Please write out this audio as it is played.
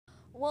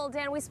Well,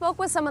 Dan, we spoke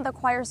with some of the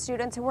choir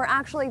students who were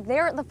actually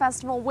there at the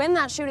festival when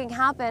that shooting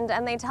happened,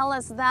 and they tell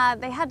us that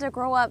they had to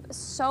grow up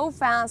so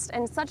fast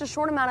in such a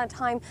short amount of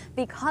time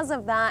because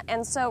of that.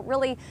 And so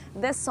really,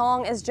 this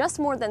song is just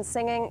more than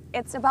singing.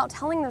 It's about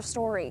telling their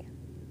story.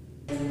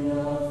 In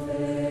the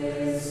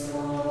face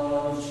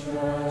of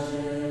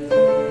tragedy.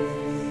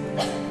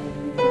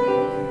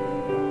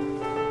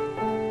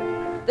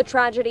 The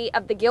tragedy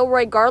of the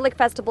Gilroy Garlic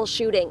Festival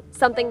shooting,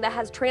 something that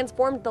has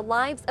transformed the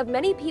lives of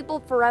many people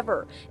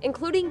forever,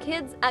 including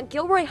kids at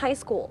Gilroy High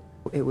School.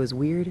 It was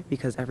weird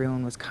because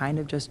everyone was kind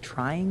of just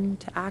trying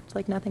to act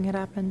like nothing had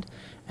happened,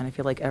 and I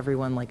feel like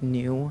everyone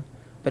knew,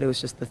 but it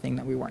was just the thing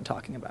that we weren't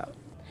talking about.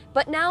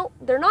 But now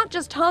they're not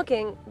just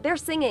talking, they're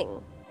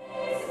singing.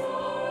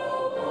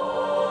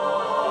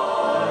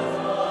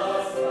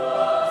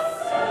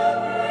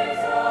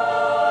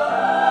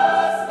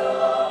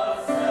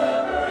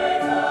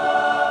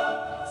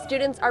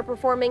 Students are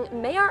performing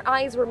May Our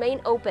Eyes Remain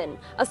Open,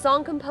 a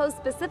song composed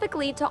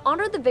specifically to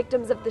honor the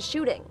victims of the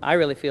shooting. I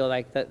really feel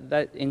like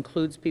that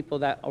includes people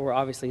that were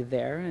obviously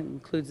there, and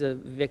includes the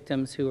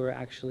victims who were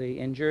actually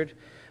injured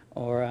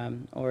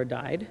or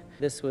died.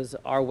 This was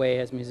our way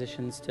as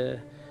musicians to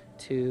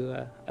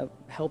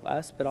help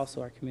us, but also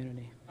our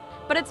community.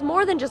 But it's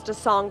more than just a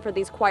song for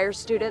these choir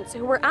students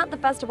who were at the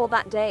festival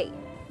that day.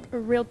 A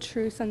real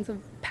true sense of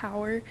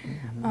power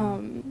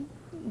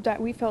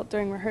that we felt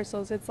during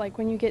rehearsals. It's like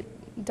when you get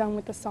done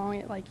with the song,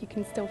 you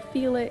can still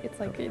feel it. It's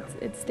like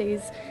it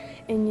stays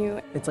in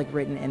you. It's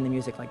written in the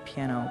music,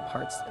 piano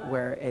parts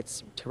where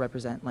it's to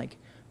represent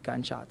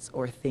gunshots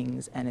or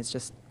things, and it's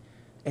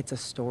a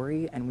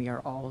story, and we are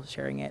all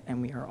sharing it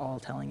and we are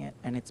all telling it,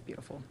 and it's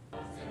beautiful.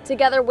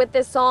 Together with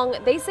this song,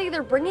 they say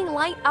they're bringing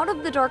light out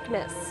of the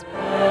darkness.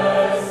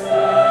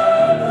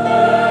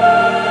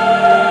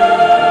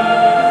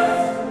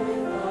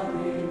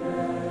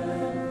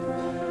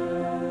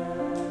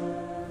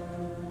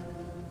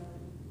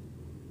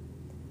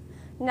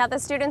 Now, the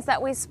students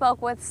that we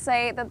spoke with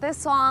say that this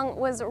song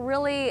was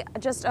really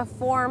just a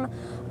form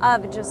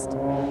of just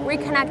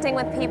reconnecting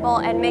with people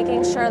and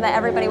making sure that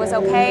everybody was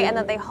okay, and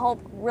that they hope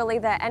really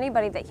that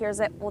anybody that hears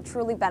it will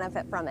truly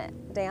benefit from it.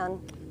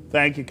 Dan?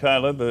 Thank you,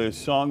 Kyla. The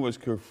song was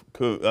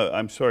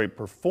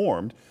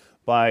performed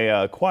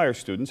by choir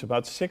students,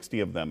 about 60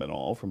 of them in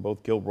all, from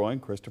both Gilroy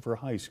and Christopher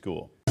High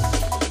School.